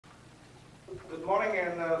Good morning,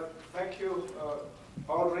 and thank you,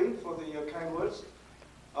 Audrey, for the kind words.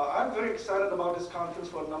 I'm very excited about this conference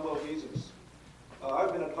for a number of reasons.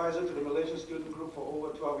 I've been advisor to the Malaysian student group for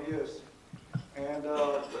over 12 years. And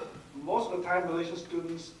most of the time, Malaysian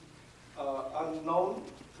students are known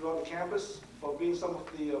throughout the campus for being some of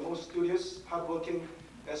the most studious, hardworking,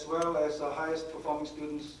 as well as highest performing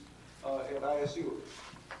students at ISU.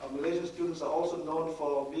 Malaysian students are also known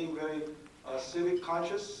for being very civic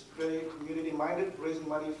conscious, very community minded, raising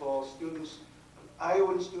money for students,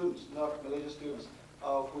 Iowan students, not Malaysian students,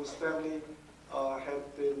 whose family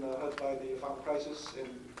had been hurt by the farm crisis, and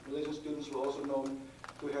Malaysian students were also known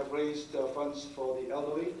to have raised funds for the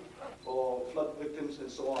elderly, for flood victims,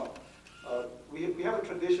 and so on. We have a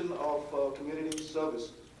tradition of community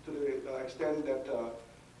service to the extent that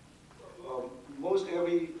most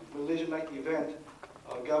every Malaysian night event,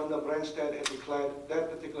 Governor Branstad had declared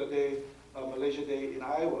that particular day Malaysia Day in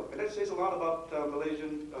Iowa. And that says a lot about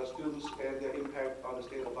Malaysian students and their impact on the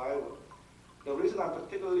state of Iowa. The reason I'm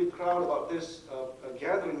particularly proud about this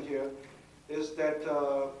gathering here is that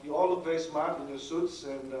you all look very smart in your suits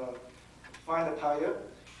and fine attire,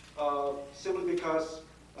 simply because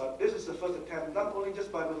this is the first attempt, not only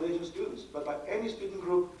just by Malaysian students, but by any student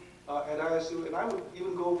group at ISU. And I would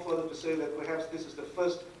even go further to say that perhaps this is the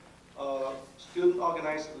first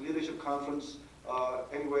student-organized leadership conference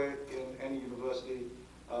anywhere in any university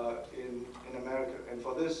in America. And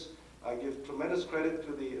for this, I give tremendous credit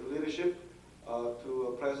to the leadership,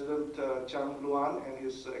 to President Chang Luan and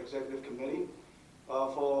his executive committee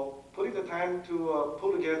for putting the time to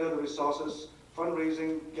pull together the resources,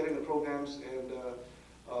 fundraising, getting the programs, and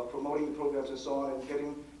promoting the programs and so on, and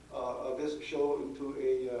getting this show into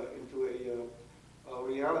a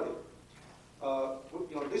reality.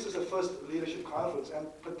 This is the first leadership conference, and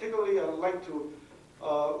particularly I'd like to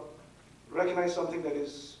recognize something that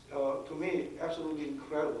is, to me, absolutely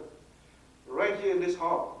incredible. Right here in this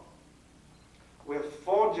hall, we have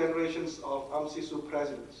 4 generations of AMSISU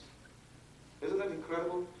presidents. Isn't that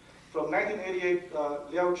incredible? From 1988,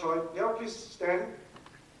 Liao Choi. Liao, please stand.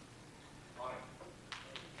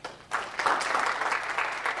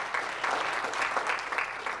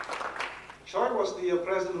 Choi was the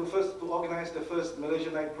president who organized the first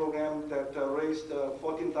Malaysian Night program that raised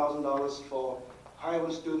 $14,000 for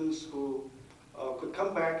Iowan students who could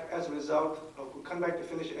come back as a result, could come back to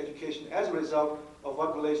finish their education as a result of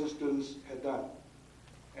what Malaysian students had done.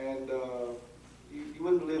 And you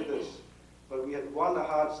wouldn't believe this, but we had won the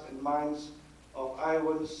hearts and minds of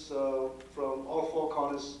Iowans from all 4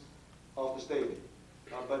 corners of the state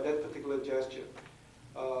by that particular gesture.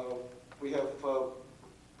 We have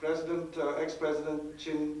ex-President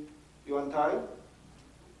Chin Yuan Tai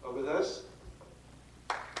with us.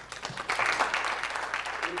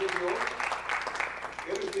 And the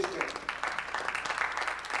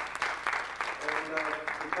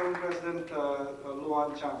current President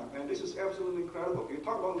Luan Chang. And this is absolutely incredible. You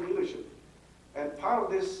talk about leadership. And part of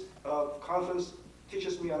this conference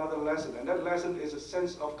teaches me another lesson. And that lesson is a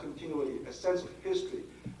sense of continuity, a sense of history,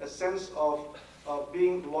 a sense of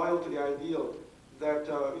being loyal to the ideal that,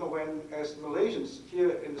 when as Malaysians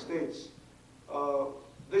here in the States,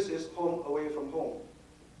 this is home away from home.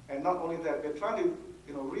 And not only that, we're trying to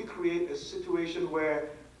recreate a situation where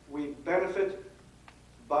we benefit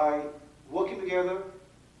by working together,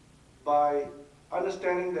 by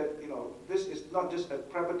understanding that this is not just a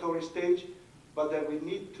preparatory stage, but that we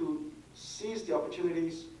need to seize the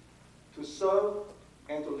opportunities to serve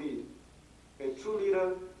and to lead. A true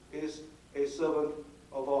leader is a servant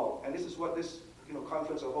of all. And this is what this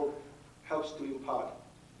conference, I hope, helps to impart.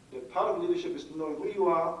 That part of leadership is knowing who you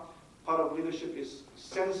are. Part of leadership is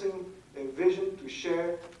sensing a vision to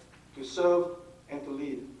share, to serve, and to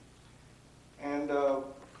lead. And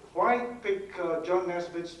why pick John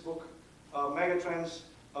Nesbitt's book, Megatrends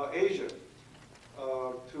Asia,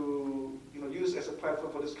 to use as a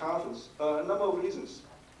platform for this conference? A number of reasons.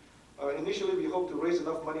 Initially, we hope to raise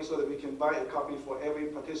enough money so that we can buy a copy for every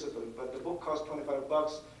participant, but the book costs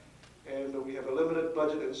 $25, and we have a limited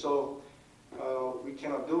budget, and so we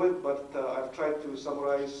cannot do it. But I've tried to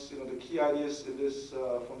summarize the key ideas in this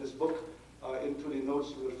from this book into the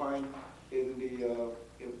notes you will find in the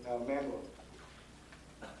manual.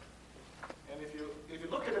 And if you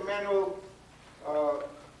look at the manual,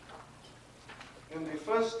 in the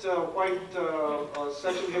first white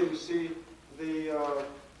section here, you see the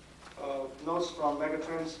notes from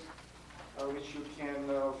Megatrends, which you can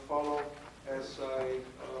follow as I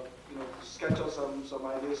sketch out some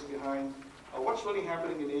ideas behind what's really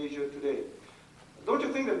happening in Asia today. Don't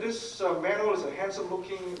you think that this manual is a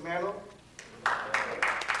handsome-looking manual?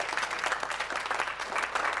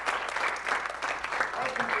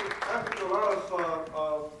 I've been to a lot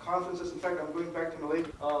of conferences. In fact, I'm going back to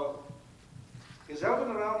Malaysia. Is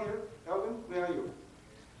Alvin around here? Alvin, where are you?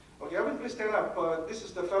 Okay, Alvin, please stand up. This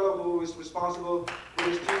is the fellow who is responsible with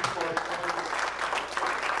his team for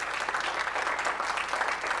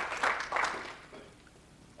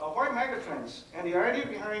why megatrends? And the idea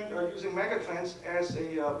behind using megatrends as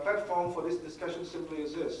a platform for this discussion simply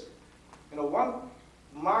is this. You know, one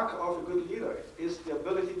mark of a good leader is the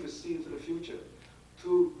ability to see into the future,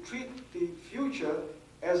 to treat the future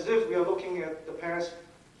as if we are looking at the past,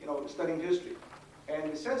 you know, studying history.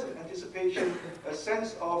 And a sense of anticipation, a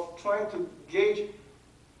sense of trying to gauge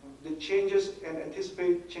the changes and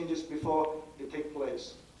anticipate changes before they take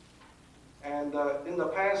place. And in the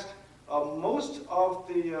past, most of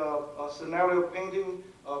the scenario painting,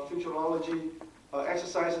 futurology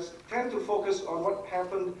exercises tend to focus on what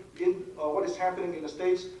happened in, what is happening in the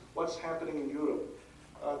States, what's happening in Europe.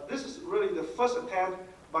 This is really the first attempt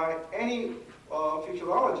by any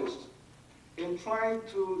futurologist in trying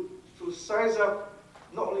to size up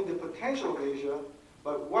not only the potential of Asia,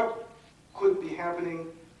 but what could be happening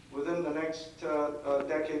within the next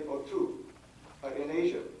decade or two in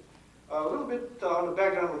Asia. A little bit on the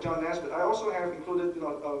background of John Naisbitt. I also have included, you know,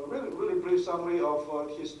 a really brief summary of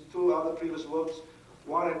his two other previous works.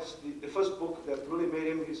 One is the first book that really made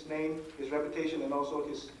him his name, his reputation, and also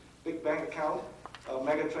his big bank account,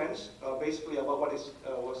 Megatrends, basically about what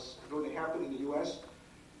was going to happen in the U.S.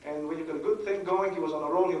 And when you've got a good thing going, he was on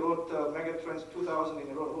a roll. He wrote Megatrends 2000, and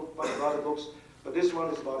he wrote a whole bunch of other books. But this one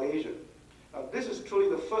is about Asia. This is truly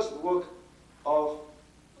the first work of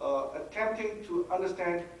attempting to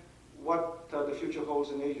understand what the future holds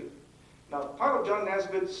in Asia. Now, part of John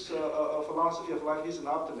Naisbitt's philosophy of life, he's an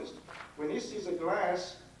optimist. When he sees a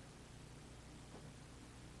glass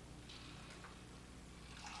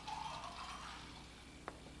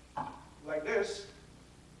like this,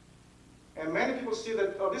 and many people see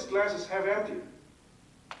that, oh, this glass is half empty.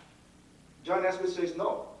 John Naisbitt says,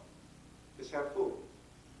 no, it's half full.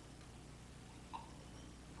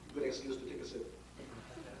 Good excuse to take a sip.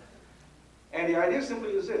 And the idea simply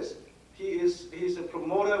is this. He's a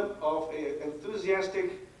promoter of an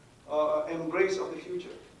enthusiastic embrace of the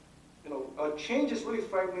future. You know, change is really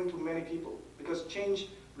frightening to many people because change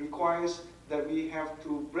requires that we have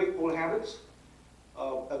to break old habits,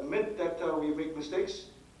 admit that we make mistakes,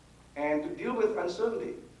 and to deal with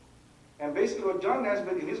uncertainty. And basically what John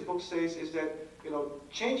Naisbitt in his book says is that, you know,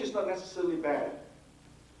 change is not necessarily bad.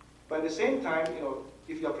 But at the same time, you know,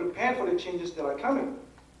 if you are prepared for the changes that are coming,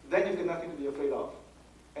 then you've got nothing to be afraid of.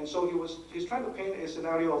 And so he's trying to paint a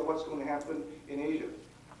scenario of what's going to happen in Asia.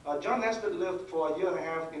 John Naisbitt lived for a year and a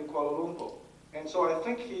half in Kuala Lumpur. And so I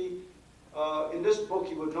think in this book,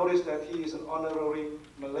 you would notice that he is an honorary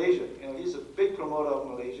Malaysian. You know, he's a big promoter of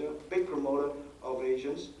Malaysia, big promoter of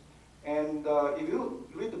Asians. And if you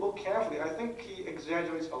read the book carefully, I think he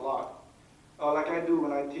exaggerates a lot, like I do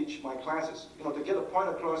when I teach my classes. You know, to get a point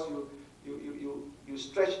across, you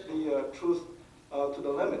stretch the truth to the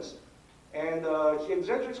limits. And he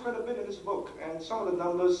exaggerates quite a bit in this book. And some of the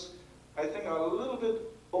numbers, I think, are a little bit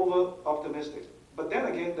over-optimistic. But then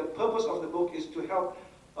again, the purpose of the book is to help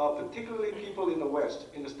particularly people in the West,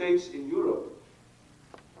 in the States, in Europe,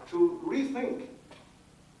 to rethink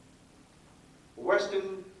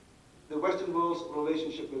the Western world's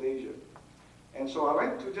relationship with Asia. And so I'd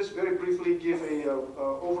like to just very briefly give a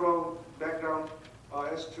overall background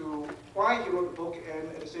as to why he wrote the book, and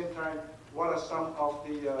at the same time, what are some of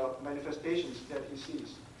the manifestations that he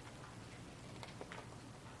sees.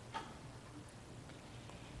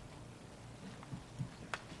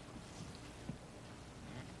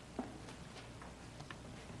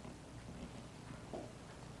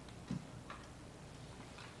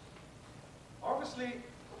 Obviously,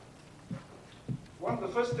 one of the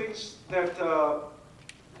first things that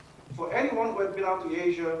for anyone who had been out to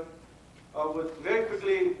Asia would very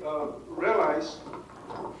quickly realize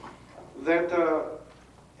that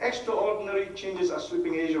extraordinary changes are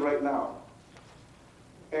sweeping Asia right now.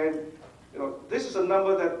 And you know, this is a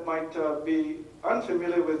number that might be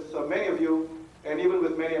unfamiliar with many of you, and even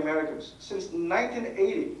with many Americans. Since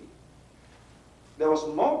 1980, there was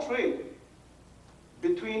more trade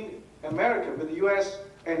between America, with the US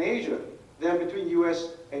and Asia, than between US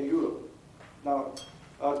and Europe. Now,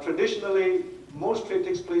 traditionally, most trade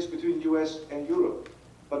takes place between US and Europe,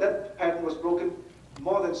 but that pattern was broken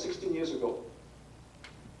more than 16 years ago.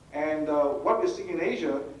 And what we're seeing in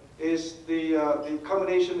Asia is the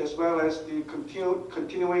combination as well as the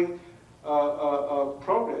continuing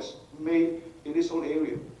progress made in this whole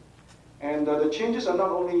area. And the changes are not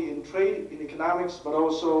only in trade, in economics, but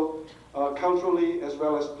also culturally as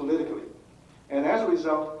well as politically. And as a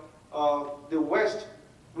result, the West,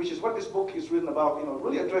 which is what this book is written about,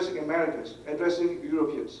 really addressing Americans, addressing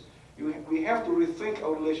Europeans. We have to rethink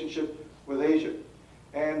our relationship with Asia.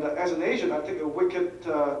 And as an Asian, I take a wicked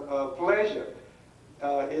pleasure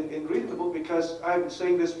in reading the book, because I've been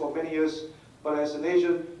saying this for many years, but as an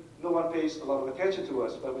Asian, no one pays a lot of attention to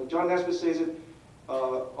us. But when John Naisbitt says it,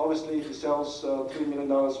 obviously he sells $3 million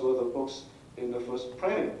worth of books in the first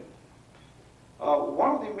printing.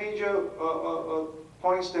 One of the major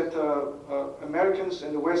points that Americans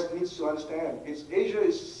and the West needs to understand is Asia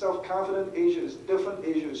is self-confident, Asia is different,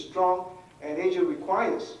 Asia is strong, and Asia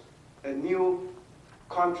requires a new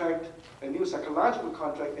contract, a new psychological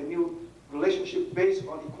contract, a new relationship based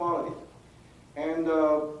on equality. And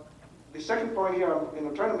the second point here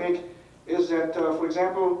I'm trying to make is that, for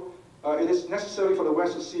example, it is necessary for the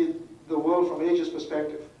West to see the world from Asia's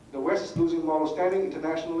perspective. The West is losing moral standing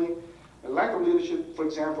internationally, a lack of leadership, for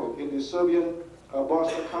example, in the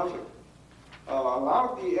Serbian-Bosnian conflict. A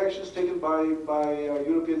lot of the actions taken by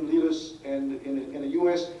European leaders and in the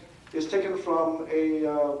US is taken from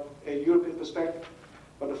a European perspective.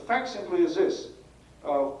 But the fact simply is this: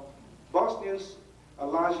 Bosnians are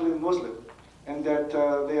largely Muslim, and that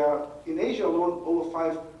there are, in Asia alone, over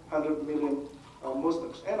 500 million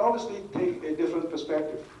Muslims, and obviously take a different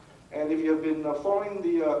perspective. And if you have been following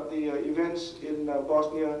the events in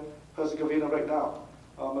Bosnia-Herzegovina right now,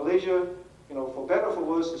 Malaysia, for better or for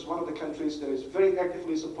worse, is one of the countries that is very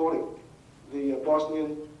actively supporting the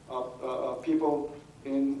Bosnian people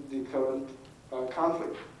in the current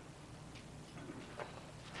conflict.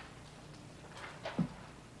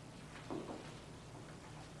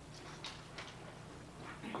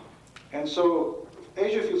 And so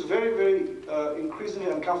Asia feels very, very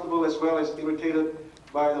increasingly uncomfortable, as well as irritated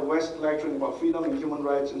by the West lecturing about freedom and human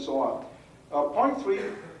rights and so on. Point three,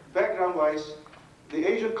 background-wise, the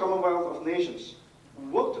Asian Commonwealth of Nations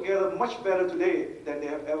work together much better today than they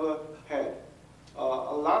have ever had. A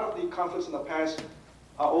lot of the conflicts in the past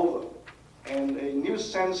are over, and a new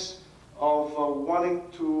sense of wanting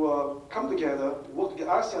to come together, work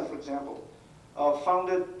together. ASEAN, for example,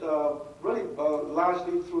 founded really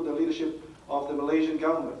largely through the leadership of the Malaysian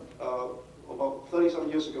government about 30-some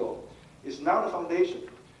years ago, is now the foundation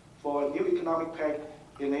for a new economic pact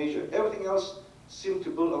in Asia. Everything else seemed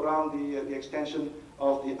to build around the extension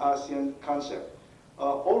of the ASEAN concept.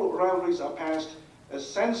 All rivalries are past. A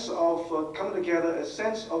sense of coming together, a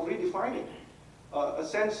sense of redefining, a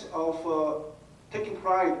sense of taking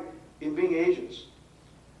pride in being Asians.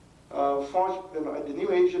 The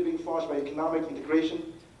new Asia being forged by economic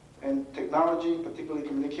integration and technology, particularly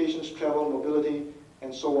communications, travel, mobility,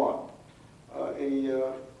 and so on.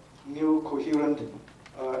 A new coherent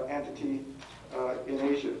entity in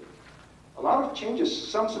Asia. A lot of changes,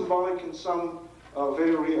 some symbolic and some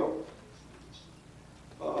very real.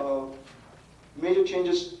 Major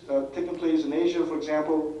changes taking place in Asia, for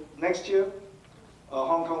example, next year,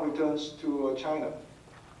 Hong Kong returns to China.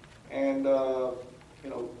 And,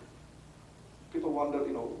 people wonder,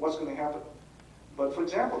 what's going to happen. But for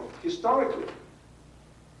example, historically,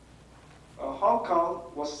 Hong Kong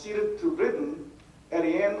was ceded to Britain at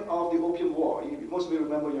the end of the Opium War. Most of you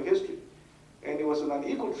remember your history. And it was an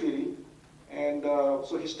unequal treaty. And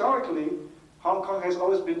so historically, Hong Kong has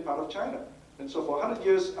always been part of China. And so for 100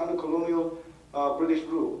 years under colonial British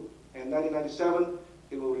rule, in 1997,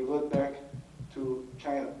 it will revert back to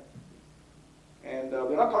China. And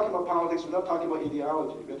we're not talking about politics, we're not talking about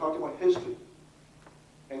ideology, we're talking about history.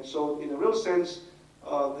 And so in a real sense,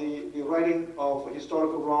 the righting of a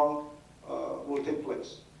historical wrong will take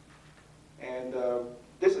place. And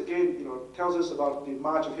this again, tells us about the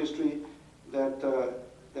march of history that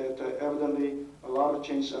evidently a lot of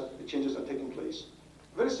changes are taking place.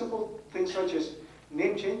 Very simple things such as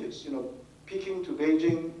name changes. Peking to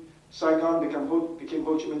Beijing, Saigon became Ho Chi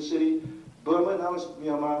Minh City, Burma now is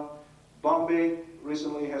Myanmar, Bombay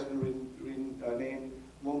recently has been renamed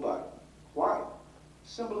Mumbai. Why?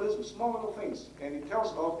 Symbolism, small little things, and it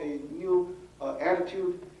tells of a new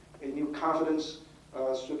attitude, a new confidence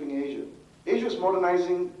sweeping Asia. Asia is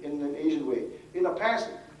modernizing in an Asian way. In the past,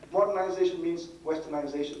 modernization means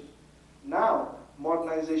westernization. Now,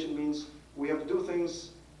 modernization means we have to do things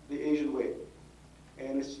the Asian way.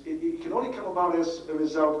 And it can only come about as a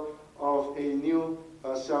result of a new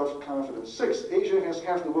self-confidence. 6, Asia has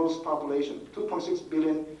half the world's population, 2.6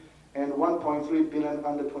 billion and 1.3 billion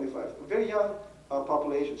under 25. A very young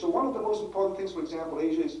population. So one of the most important things, for example,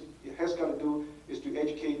 Asia has got to do is to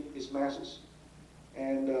educate its masses.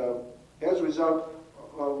 And as a result,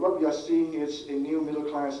 what we are seeing is a new middle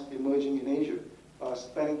class emerging in Asia,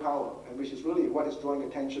 spending power, and which is really what is drawing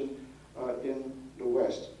attention in the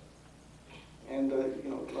West.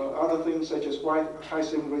 other things such as why high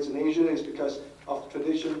saving rates in Asia is because of the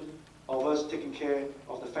tradition of us taking care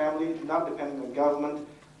of the family, not depending on government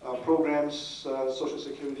programs, social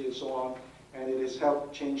security, and so on. And it has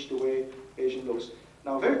helped change the way Asia looks.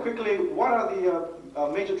 Now, very quickly, what are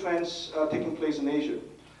the major trends taking place in Asia?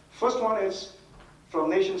 First one is from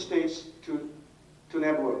nation states to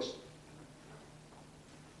networks.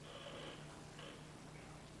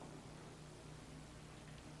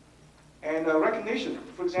 And recognition.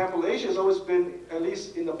 For example, Asia has always been, at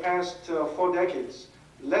least in the past 4 decades,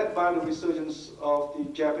 led by the resurgence of the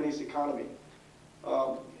Japanese economy.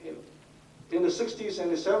 In the 60s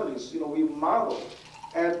and the 70s, we marveled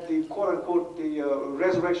at the quote-unquote the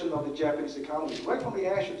resurrection of the Japanese economy, right from the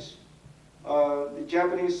ashes. The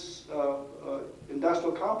Japanese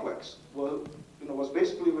industrial complex was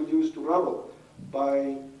basically reduced to rubble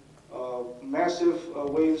by massive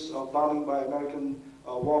waves of bombing by American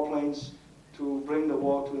warplanes to bring the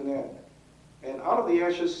war to an end. And out of the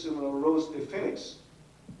ashes rose a phoenix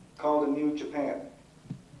called the New Japan.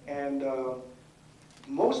 And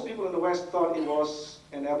most people in the West thought it was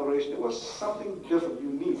an aberration. It was something different,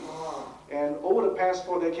 unique. And over the past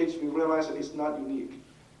 4 decades, we realized that it's not unique.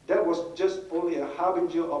 That was just only a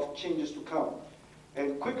harbinger of changes to come.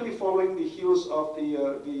 And quickly following the heels of the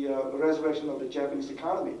resurrection of the Japanese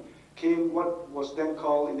economy came what was then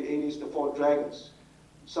called in the 80s the Four Dragons: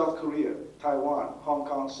 South Korea, Taiwan, Hong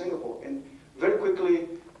Kong, Singapore, and very quickly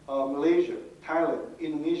Malaysia, Thailand,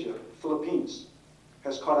 Indonesia, Philippines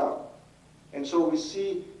has caught up. And so we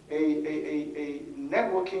see a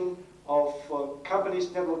networking of companies,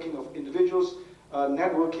 networking of individuals,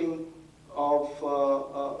 networking of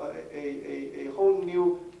a whole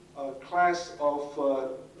new class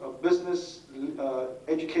of business,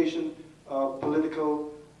 education,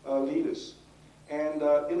 political leaders. And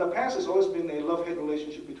in the past, it's always been a love-hate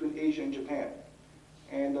relationship between Asia and Japan.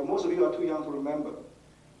 And most of you are too young to remember.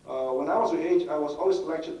 When I was your age, I was always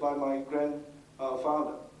lectured by my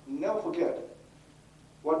grandfather. Never forget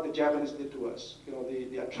what the Japanese did to us.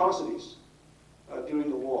 The atrocities during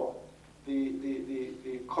the war,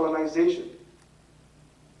 the colonization.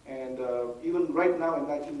 And even right now in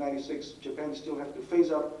 1996, Japan still has to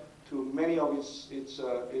face up to many of its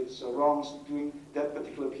wrongs during that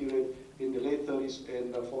particular period in the late 30s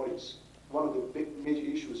and 40s. One of the big major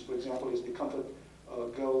issues, for example, is the comfort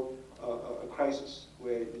girl crisis,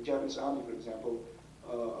 where the Japanese army, for example,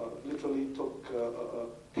 literally took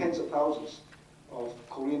tens of thousands of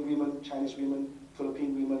Korean women, Chinese women,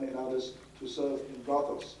 Philippine women, and others to serve in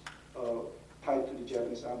brothels tied to the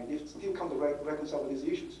Japanese army. They still come to reconcile with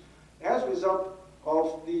these issues. As a result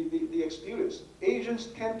of the experience, Asians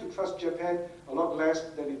tend to trust Japan a lot less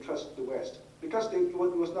than they trust the West, because it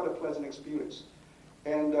was not a pleasant experience.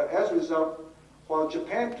 And as a result, while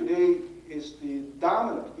Japan today is the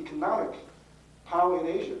dominant economic power in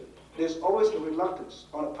Asia, there's always a reluctance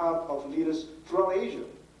on the part of leaders throughout Asia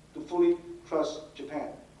to fully trust Japan.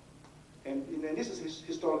 And this is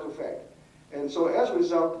historical fact. And so as a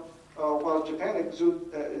result, while Japan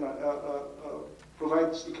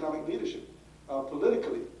provides economic leadership,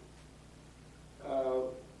 politically,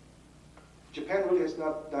 Japan really has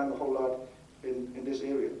not done a whole lot in this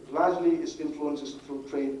area. Largely, its influence is through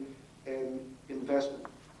trade and investment.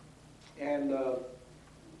 And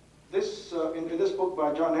in this book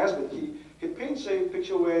by John Nesbitt, he paints a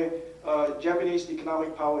picture where Japanese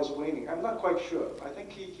economic power is waning. I'm not quite sure. I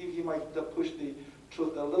think he might push the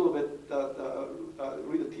truth a little bit,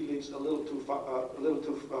 read the tea leaves a little too far, a little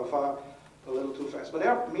too fast. But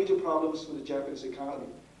there are major problems with the Japanese economy.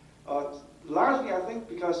 Largely, I think,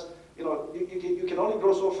 because you can only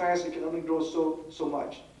grow so fast, you can only grow so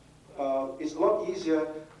much. It's a lot easier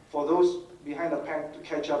for those behind the pack to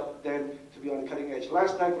catch up than to be on the cutting edge.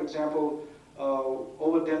 Last night, for example,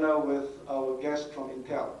 over dinner with our guests from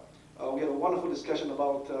Intel, we had a wonderful discussion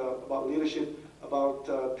about leadership, about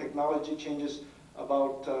technology changes,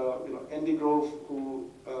 about Andy Grove, who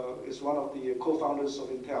is one of the co-founders of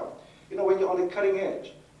Intel. When you're on the cutting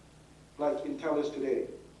edge, like Intel is today,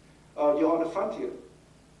 you're on the frontier.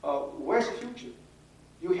 Where's the future?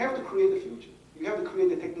 You have to create the future. You have to create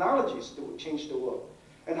the technologies that will change the world.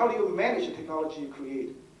 And how do you manage the technology you create?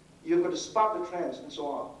 You've got to spot the trends and so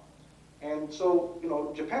on. And so,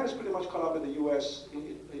 Japan is pretty much caught up with the U.S.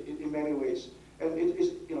 in many ways. And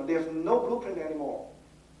they have no blueprint anymore.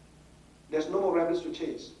 There's no more rabbits to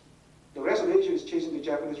chase. The rest of Asia is chasing the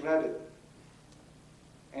Japanese rabbit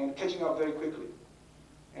and catching up very quickly.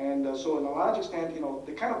 And so, in a large extent,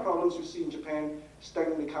 the kind of problems you see in Japan,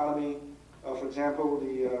 stagnant economy, for example,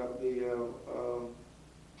 the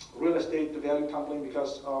real estate, the value tumbling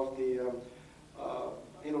because of the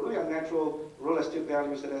really unnatural natural real estate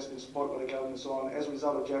values that has been supported by the government and so on as a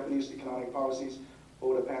result of Japanese economic policies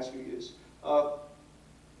over the past few years.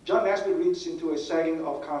 John Naisbitt reads into a sagging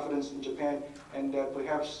of confidence in Japan, and that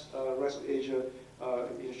perhaps the rest of Asia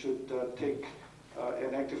should take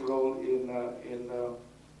an active role in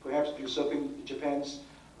perhaps usurping Japan's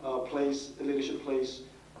place, the leadership place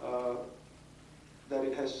that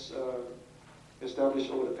it has established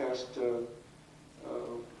over the past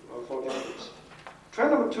 4 decades.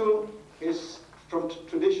 Trend number 2 is from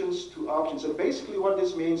traditions to options. And basically what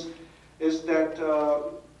this means is that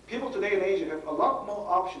people today in Asia have a lot more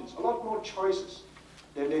options, a lot more choices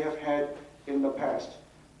than they have had in the past.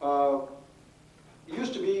 It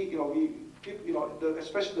used to be,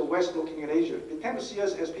 especially the West looking at Asia, they tend to see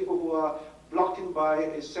us as people who are blocked in by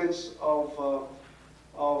a sense of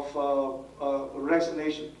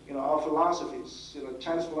resignation. Our philosophies,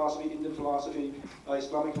 Chinese philosophy, Indian philosophy,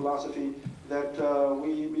 Islamic philosophy, that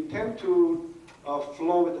we tend to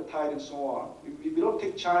flow with the tide and so on. We don't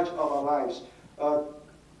take charge of our lives.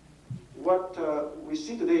 What we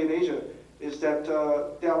see today in Asia is that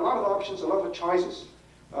there are a lot of options, a lot of choices,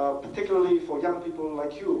 particularly for young people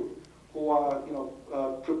like you, who are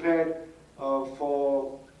prepared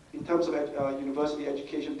in terms of university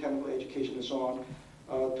education, technical education, and so on,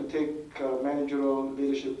 to take managerial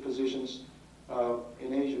leadership positions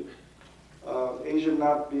in Asia. Asia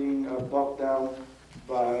not being bogged down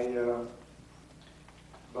by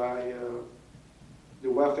the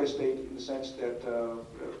welfare state, in the sense that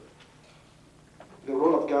the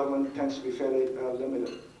role of government tends to be fairly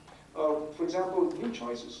limited. For example, new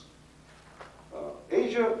choices.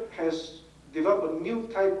 Asia has developed a new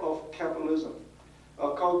type of capitalism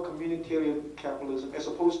called communitarian capitalism, as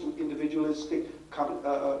opposed to individualistic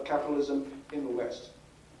capitalism in the West.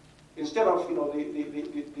 Instead of the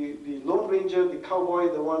Lone Ranger, the cowboy,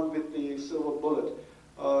 the one with the silver bullet,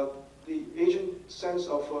 the Asian sense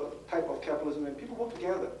of type of capitalism, and people work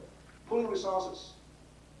together, pooling resources.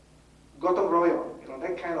 Gotong Royong,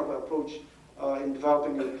 that kind of approach in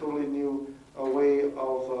developing a totally new way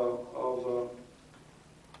of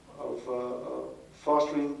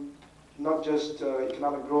fostering not just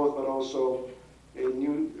economic growth, but also a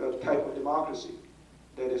new type of democracy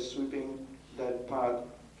that is sweeping that part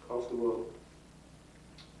of the world.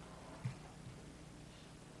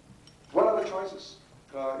 What are the choices?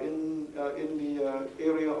 In the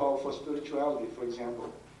area of spirituality, for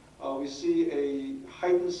example, we see a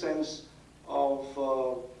heightened sense of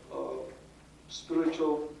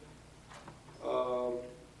spiritual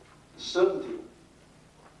certainty,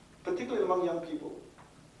 particularly among young people.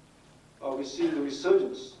 We see the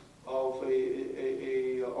resurgence of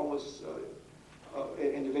almost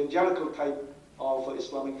an evangelical type of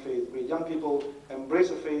Islamic faith, where young people embrace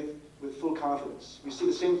a faith with full confidence. We see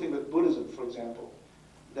the same thing with Buddhism, for example,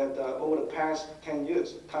 that over the past 10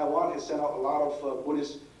 years, Taiwan has sent out a lot of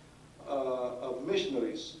Buddhist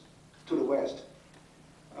missionaries to the West.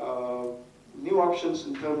 New options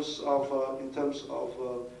in terms of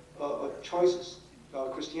choices.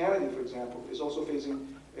 Christianity, for example, is also facing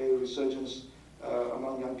a resurgence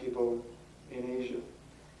among young people in Asia.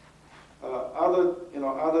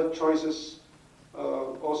 Other choices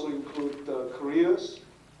also include careers.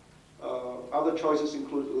 Other choices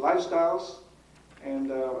include lifestyles,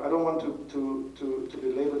 and I don't want to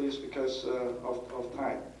belabor this because of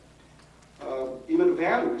time. Even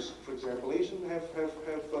values, for example, Asians have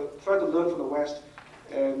tried to learn from the West,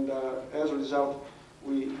 and as a result,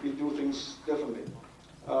 we do things differently.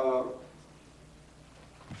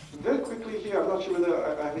 Very quickly here, I'm not sure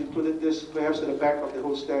whether I've included this perhaps at the back of the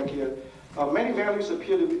whole stack here. Many values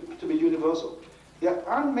appear to be universal. There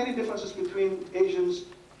aren't many differences between Asians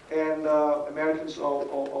and Americans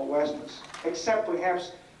or Westerns, except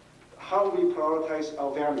perhaps how we prioritize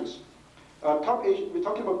our values. Top Asian, we're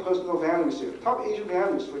talking about personal values here. Top Asian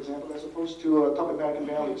values, for example, as opposed to top American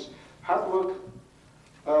values. Hard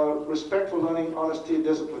work, respect for learning, honesty,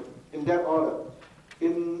 discipline, in that order.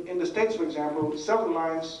 In the States, for example,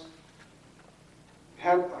 self-reliance,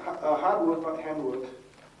 hard work, not handwork,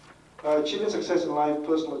 achieving success in life,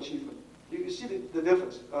 personal achievement. You see the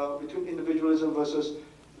difference between individualism versus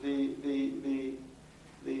the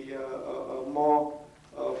more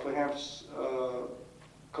perhaps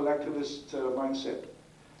collectivist mindset.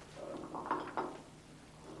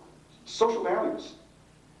 Social values.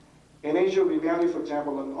 In Asia, we value, for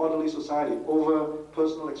example, an orderly society over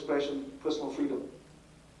personal expression, personal freedom.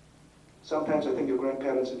 Sometimes I think your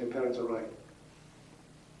grandparents and your parents are right.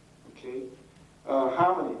 Okay.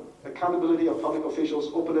 Harmony, accountability of public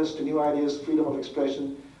officials, openness to new ideas, freedom of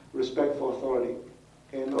expression, respect for authority.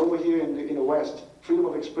 And over here in the West, freedom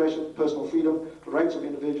of expression, personal freedom, rights of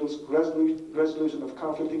individuals, resolution of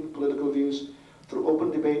conflicting political views through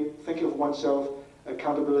open debate, thinking of oneself,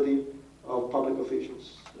 accountability of public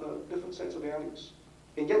officials. Different sets of values.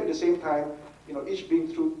 And yet at the same time, each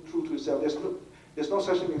being true to itself. There's no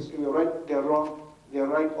such thing as we're right, they're wrong, they're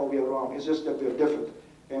right or we're wrong. It's just that we're different.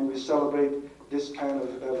 And we celebrate this kind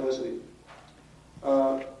of diversity.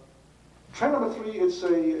 Trend number 3, it's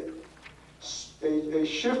a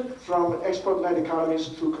shift from export-led economies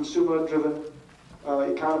to consumer-driven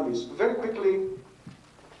economies. Very quickly,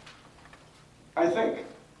 I think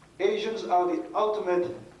Asians are the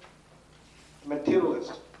ultimate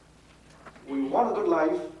materialist. We want a good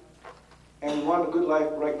life, and we want a good life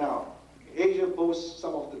right now. Asia boasts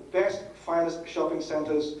some of the best, finest shopping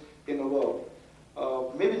centers in the world.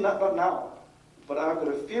 Maybe not now, but I've got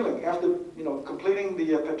a feeling after completing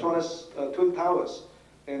the Petronas Twin Towers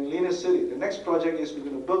in Lena City, the next project is we're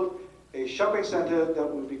going to build a shopping center that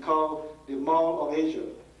will be called the Mall of Asia,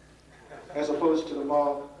 as opposed to the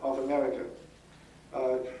Mall of America.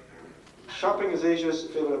 Shopping is Asia's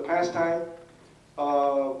favorite pastime.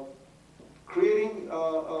 Creating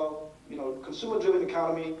consumer-driven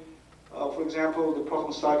economy, for example, the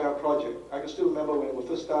Prokhom Saga project. I can still remember when it was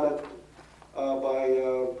first started by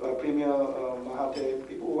Premier Mahathir,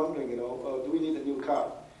 people were wondering, do we need a new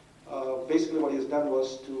car? Basically what he has done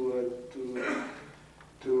was to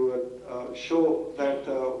show that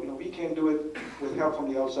we can do it with help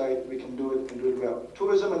from the outside, we can do it and do it well.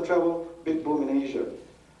 Tourism and travel, big boom in Asia.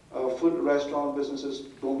 Food, restaurant businesses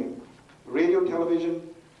booming. Radio, television,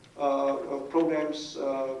 programs,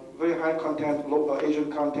 very high content,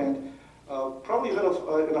 Asian content. Probably heard of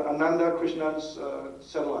Ananda Krishnan's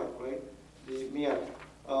satellite, right? The MIA.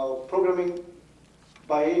 Programming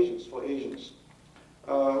by Asians, for Asians.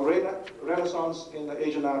 Renaissance in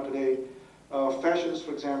Asian art today. Fashions,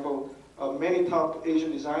 for example, many top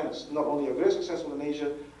Asian designers not only are very successful in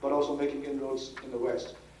Asia, but also making inroads in the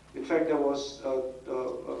West. In fact, there was an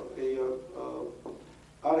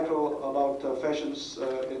article about fashions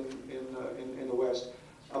in the West.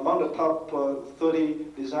 Among the top 30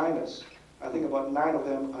 designers, I think about 9 of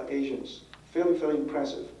them are Asians. Fairly, fairly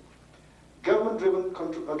impressive. Government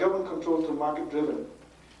control to market-driven,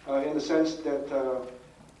 in the sense that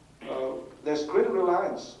there's greater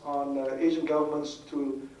reliance on Asian governments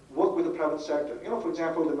to work with the private sector. For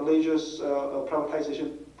example, the Malaysia's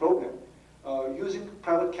privatization program, using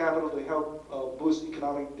private capital to help boost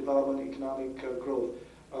economic development, economic growth.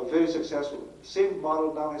 Very successful. The same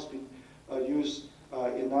model now has been used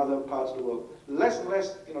in other parts of the world. Less and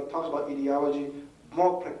less, talk about ideology,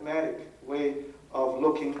 more pragmatic way of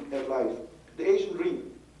looking at life. The Asian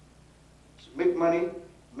dream: make money,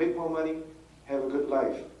 make more money, have a good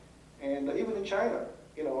life. And even in China,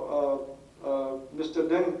 Mr.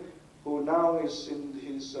 Deng, who now is in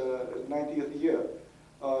his 90th year,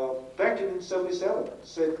 back in '77,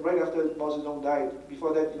 said right after Mao Zedong died,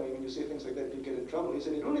 before that, when you say things like that, you get in trouble. He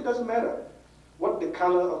said, it really doesn't matter what the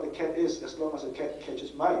color of the cat is as long as the cat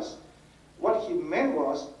catches mice. What he meant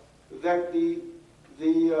was that the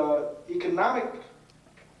economic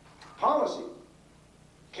policy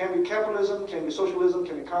can be capitalism, can be socialism,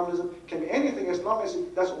 can be communism, can be anything as long as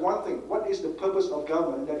it does one thing. What is the purpose of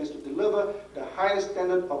government? That is to deliver the highest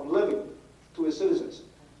standard of living to its citizens.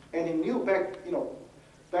 And he knew back in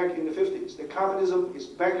the 50s, that communism is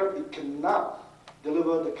bankrupt. It cannot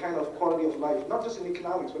deliver the kind of quality of life, not just in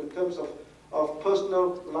economics, but in terms of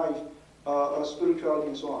personal life, spirituality,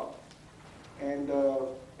 and so on.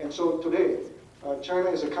 And so today, China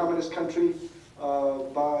is a communist country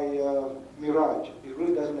by mirage. It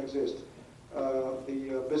really doesn't exist.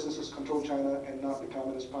 The businesses control China and not the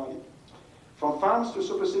Communist Party. From farms to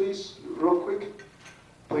super cities, real quick,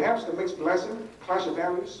 perhaps the mixed blessing, clash of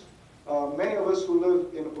values. Many of us who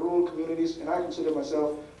live in rural communities, and I consider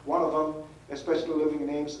myself one of them, especially living in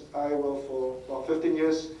Ames, Iowa for about 15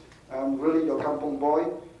 years. I'm really a kampong boy.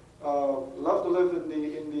 Love to live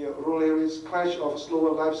in the rural areas, clash of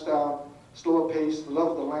slower lifestyle, slower pace,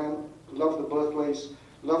 love the land, love the birthplace,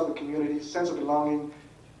 love the community, sense of belonging,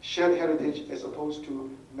 shared heritage as opposed to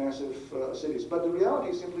massive cities. But the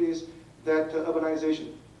reality simply is that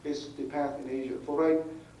urbanization is the path in Asia, for right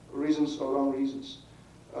reasons or wrong reasons.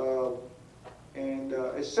 And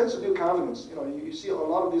a sense of new confidence. You see a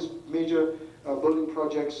lot of these major building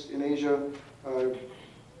projects in Asia.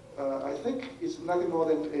 I think it's nothing more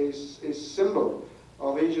than a symbol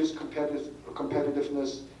of Asia's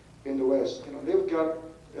competitiveness in the West. They've got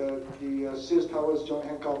the Sears Towers, John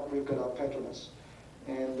Hancock, we've got our Petronas.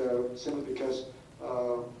 And simply because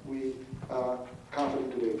we are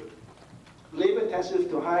confident today. Labor intensive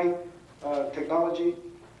to high technology,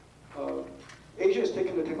 Asia has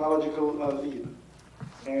taken the technological lead,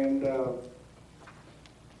 and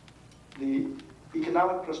the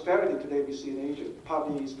economic prosperity today we see in Asia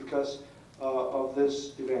partly is because of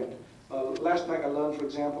this event. Last night I learned, for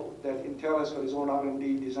example, that Intel has got its own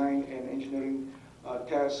R&D, design and engineering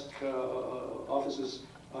task offices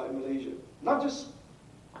in Malaysia. Not just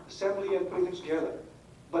assembly and putting things together,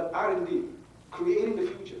 but R&D, creating the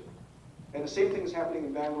future. And the same thing is happening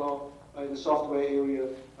in Bangalore, in the software area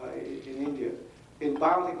in India. In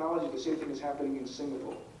biotechnology, the same thing is happening in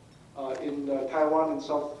Singapore. In Taiwan and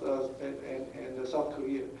South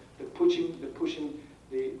Korea, they're pushing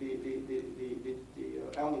the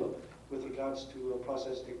envelope with regards to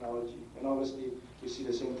process technology. And obviously, we see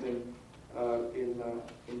the same thing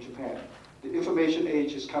in Japan. The information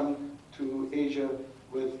age has come to Asia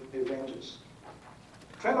with a vengeance.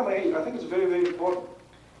 Trend number 8, I think it's very, very important,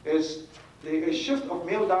 is a shift of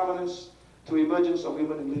male dominance to emergence of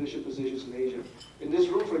women in leadership positions in Asia. In this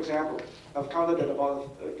room, for example, I've counted that about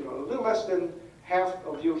a little less than half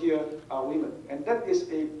of you here are women. And that is,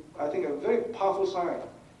 I think, a very powerful sign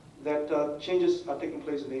that changes are taking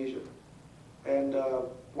place in Asia. And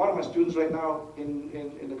one of my students right now in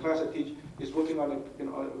the class I teach is working on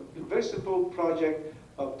a very simple project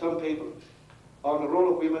of term paper on the role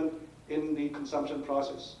of women in the consumption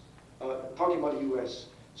process, talking about the US.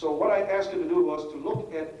 So what I asked her to do was to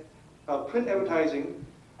look at print advertising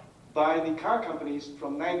by the car companies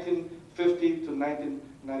from 1950 to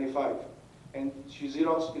 1995. And she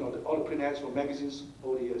xeroxed, all the print ads from magazines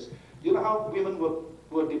over the years. You know how women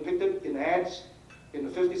were depicted in ads in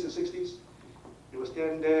the 50s and 60s? They were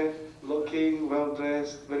standing there, looking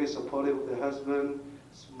well-dressed, very supportive of their husband,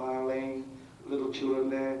 smiling, little children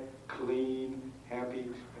there, clean, happy,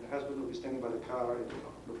 and the husband would be standing by the car, and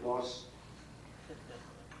the boss.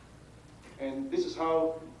 And this is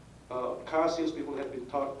how car salespeople had been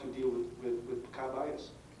taught to deal with car buyers.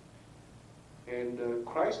 And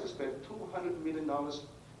Chrysler spent $200 million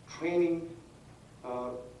training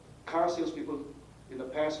car salespeople in the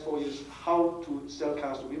past 4 years how to sell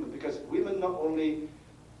cars to women, because women not only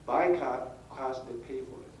buy cars, they pay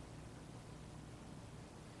for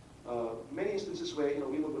it. Many instances where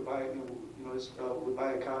women would buy would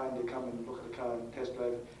buy a car and they come and look at the car and test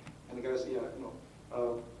drive, and the guys,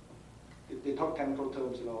 they talk technical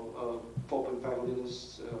terms, 4.5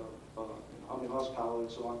 liters, how many horsepower and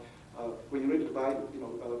so on. When you're ready to buy,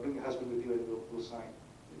 bring your husband with you and we'll sign.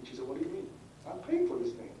 And she said, what do you mean? I'm paying for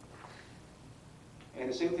this thing. And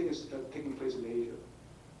the same thing is taking place in Asia.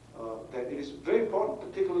 That it is very important,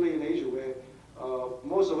 particularly in Asia, where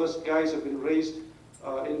most of us guys have been raised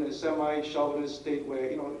in a semi-chauvinist state where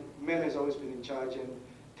men has always been in charge and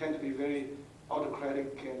tend to be very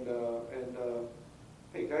autocratic and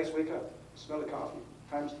hey guys, wake up, smell the coffee.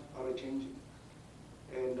 Times are changing,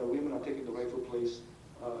 and women are taking the rightful place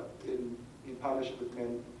in partnership with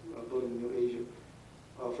men building new Asia.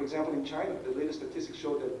 For example, in China, the latest statistics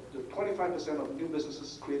show that 25% of new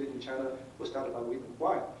businesses created in China were started by women.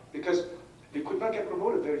 Why? Because they could not get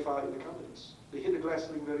promoted very far in the companies. They hit the glass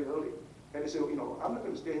ceiling very early. And they say, I'm not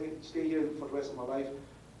going to stay here for the rest of my life.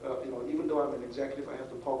 Even though I'm an executive, I have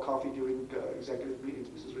to pour coffee during executive meetings.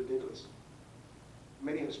 This is ridiculous.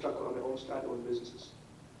 Many have struggled on their own, start their own businesses.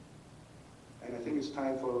 And I think it's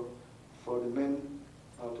time for the men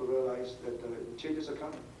to realize that the changes are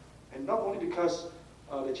coming. And not only because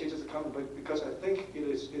the changes are coming, but because I think it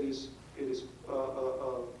is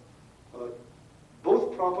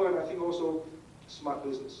both proper and I think also smart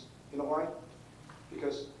business. You know why?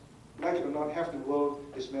 Because like it or not, half the world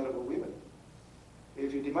is made up of women.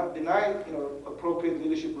 If you deny appropriate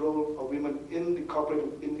leadership role of women in the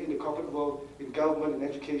corporate world, in government, in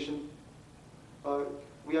education,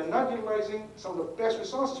 we are not utilizing some of the best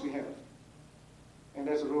resources we have. And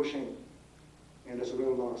that's a real shame. And that's a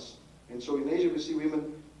real loss. And so in Asia, we see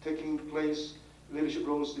women taking leadership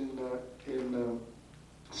roles in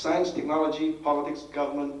science, technology, politics,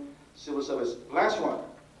 government, civil service. Last one.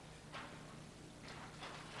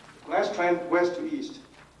 Last trend, west to east.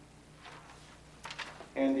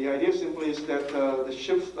 And the idea simply is that the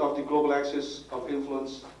shift of the global axis of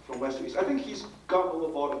influence from west to east. I think he's gone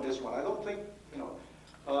overboard on this one. I don't think,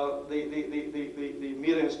 the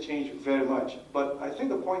media has changed very much. But I think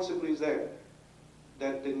the point simply is there,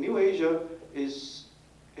 that the new Asia is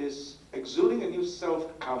exuding a new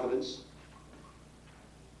self-confidence,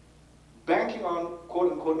 banking on,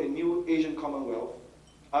 quote unquote, a new Asian Commonwealth,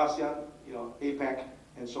 ASEAN, APEC,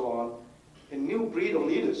 and so on. A new breed of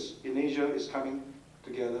leaders in Asia is coming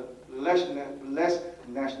together, less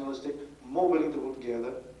nationalistic, more willing to work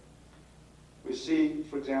together. We see,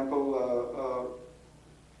 for example,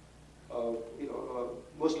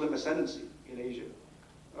 Muslim ascendancy in Asia.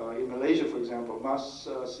 In Malaysia, for example, MAS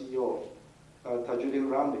CEO Tajuddin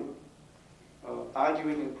Ramli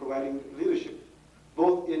arguing and providing leadership,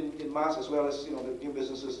 both in MAS as well as the new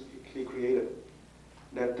businesses he created,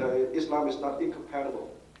 that Islam is not incompatible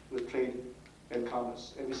with trade and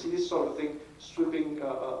commerce. And we see this sort of thing sweeping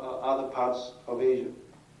other parts of Asia.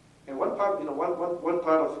 And one part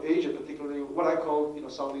of Asia, particularly what I call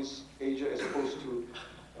Southeast Asia as opposed to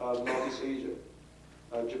Northeast Asia,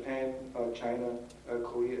 Japan, China,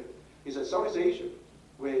 Korea, is that Southeast Asia,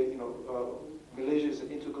 where Malaysia is an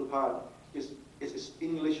integral part, is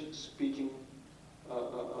English-speaking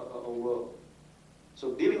world.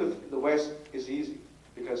 So dealing with the West is easy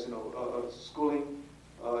because schooling,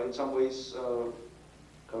 in some ways,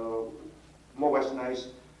 more westernized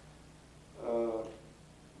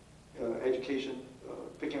education,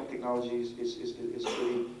 picking up technologies is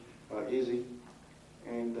pretty easy.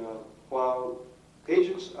 And while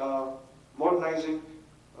Asians are modernizing,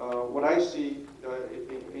 what I see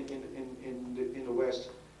in the West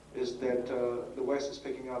is that the West is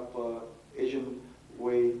picking up Asian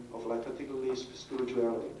way of life, particularly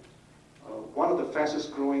spirituality. One of the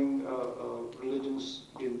fastest growing religions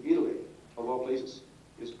in Italy, of all places,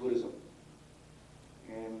 is Buddhism.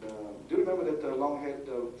 And do you remember that long-haired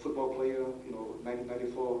football player,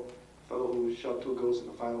 1994, fellow who shot 2 goals in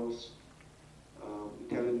the finals,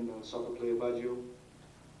 Italian soccer player Baggio?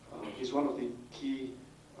 He's one of the key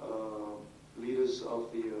leaders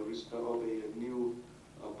of the new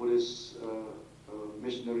Buddhist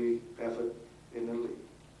missionary effort in Italy.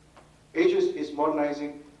 Asia is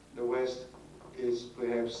modernizing, the West is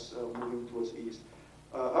perhaps moving towards the East.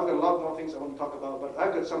 I've got a lot more things I want to talk about, but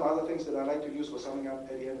I've got some other things that I'd like to use for summing up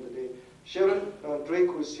at the end of the day. Sharon Drake,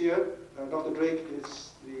 who is here, Dr. Drake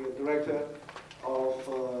is the Director of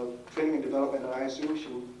Training and Development at AMSISU. She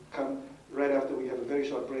will come right after we have a very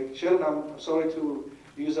short break. Sharon, I'm sorry to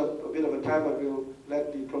use up a bit of a time, but we'll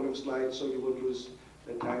let the program slide so you won't lose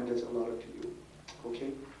the time that's allotted to you.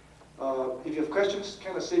 Okay? If you have questions,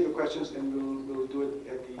 kind of save your questions, and we'll do it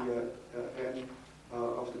at the end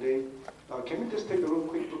of the day. Can we just take a real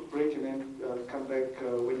quick break and then come back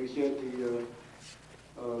when you hear the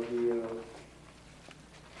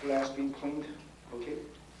glass being cleaned? Okay?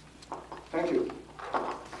 Thank you.